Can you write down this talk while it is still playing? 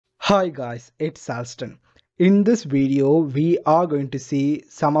Hi guys, it's Alston. In this video, we are going to see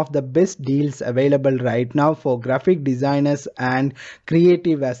some of the best deals available right now for graphic designers and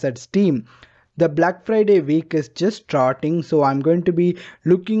creative assets team. The Black Friday week is just starting, so I'm going to be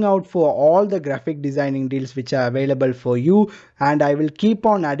looking out for all the graphic designing deals which are available for you, and I will keep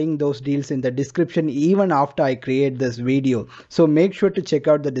on adding those deals in the description even after I create this video. So make sure to check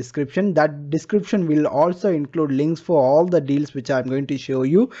out the description. That description will also include links for all the deals which I'm going to show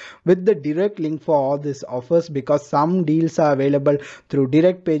you, with the direct link for all these offers, because some deals are available through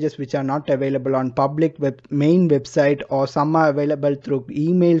direct pages which are not available on public main website, or some are available through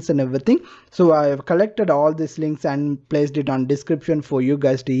emails and everything. So I have collected all these links and placed it on description for you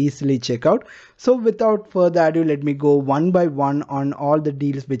guys to easily check out. So without further ado, let me go one by one on all the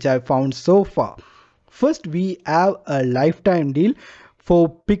deals which I found so far. First, we have a lifetime deal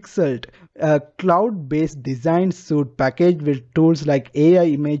for Pixelied, a cloud-based design suite package with tools like AI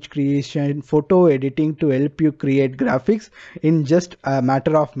image creation, photo editing to help you create graphics in just a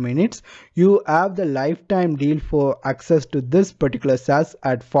matter of minutes. You have the lifetime deal for access to this particular SaaS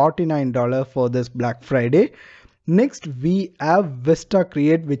at $49 for this Black Friday. Next, we have Vista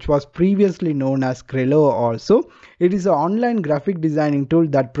Create, which was previously known as Crello also. It is an online graphic designing tool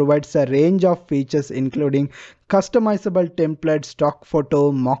that provides a range of features including customizable templates, stock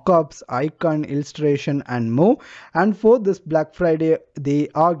photo, mockups, icon, illustration and more. And for this Black Friday, they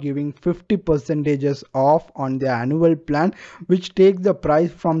are giving 50% off on their annual plan, which takes the price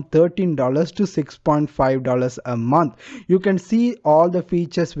from $13 to $6.5 a month. You can see all the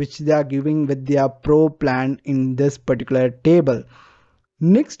features which they are giving with their pro plan in this particular table.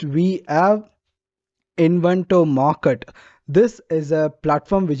 Next, we have Envato Market. This is a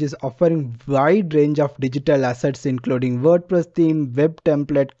platform which is offering wide range of digital assets including WordPress theme, web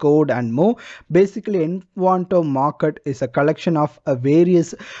template, code and more. Basically, Envato Market is a collection of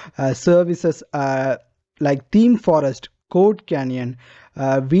various services like Theme Forest, Code Canyon,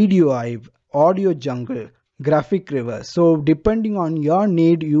 Video Hive, Audio Jungle, Graphic River. So depending on your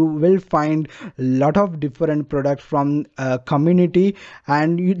need, you will find a lot of different products from a community,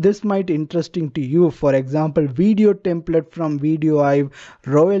 and this might interesting to you. For example, video template from Video Hive,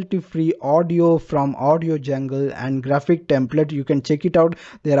 royalty free audio from Audio Jungle, and graphic template. You can check it out.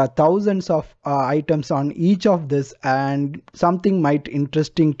 There are thousands of items on each of this, and something might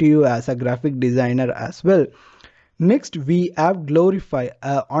interesting to you as a graphic designer as well. Next, we have Glorify,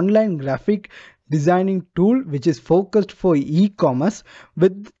 an online graphic designing tool which is focused for e-commerce,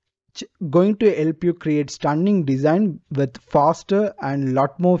 with going to help you create stunning design with faster and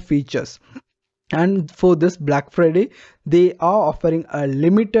lot more features. And for this Black Friday, they are offering a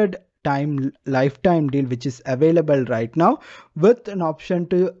limited time lifetime deal which is available right now, with an option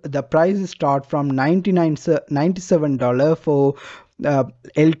to the price start from $97 for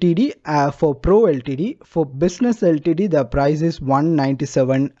LTD. For Pro LTD. For Business LTD, the price is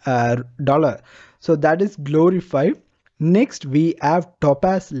 $197. So that is Glorify. Next, we have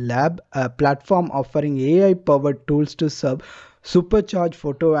Topaz Lab, a platform offering AI powered tools to supercharge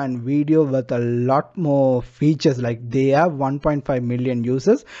photo and video with a lot more features. Like they have 1.5 million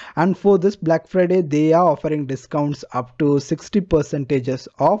users, and for this Black Friday they are offering discounts up to 60%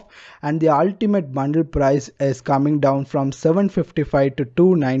 off, and the ultimate bundle price is coming down from $755 to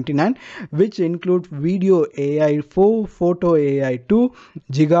 $299, which includes video AI, 4 photo AI, 2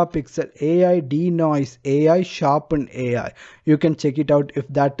 gigapixel AI, denoise AI, sharpen AI. You can check it out if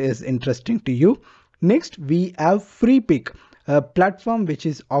that is interesting to you. Next, we have Freepik, a platform which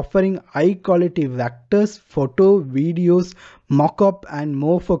is offering high quality vectors, photo, videos, mockup and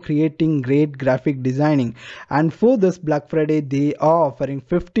more for creating great graphic designing. And for this Black Friday, they are offering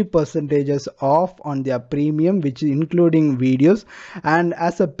 50% off on their premium, which is including videos. And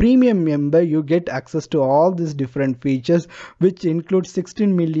as a premium member, you get access to all these different features, which include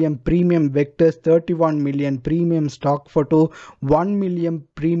 16 million premium vectors, 31 million premium stock photo, 1 million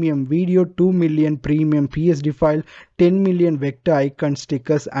premium video, 2 million premium PSD file, 10 million vector icon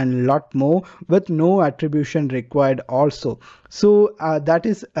stickers and lot more, with no attribution required also. So that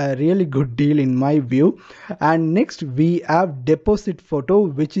is a really good deal in my view. And next, we have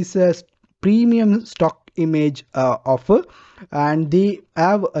Depositphotos, which is a premium stock image offer, and they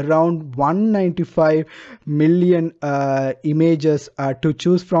have around 195 million images to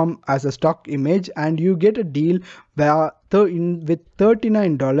choose from as a stock image, and you get a deal where with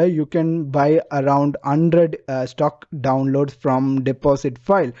 $39 you can buy around 100 stock downloads from deposit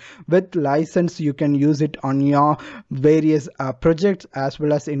file. With license, you can use it on your various projects as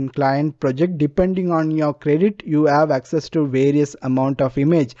well as in client project. Depending on your credit, you have access to various amount of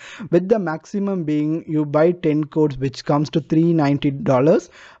image, with the maximum being you buy 10 codes, which comes to $390,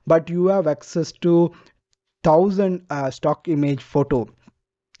 but you have access to 1000 stock image photo.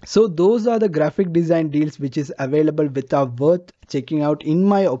 So those are the graphic design deals which is available, which are worth checking out in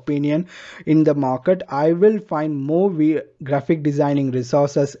my opinion. In the market I will find more graphic designing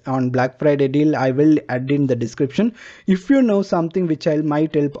resources on Black Friday deal. I will add in the description. If you know something which I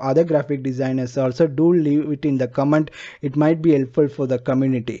might help other graphic designers also, do leave it in the comment. It might be helpful for the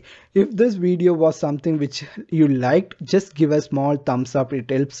community. If this video was something which you liked, just give a small thumbs up,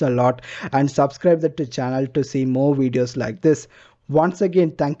 it helps a lot, and subscribe to the channel to see more videos like this. Once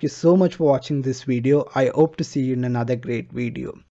again, thank you so much for watching this video. I hope to see you in another great video.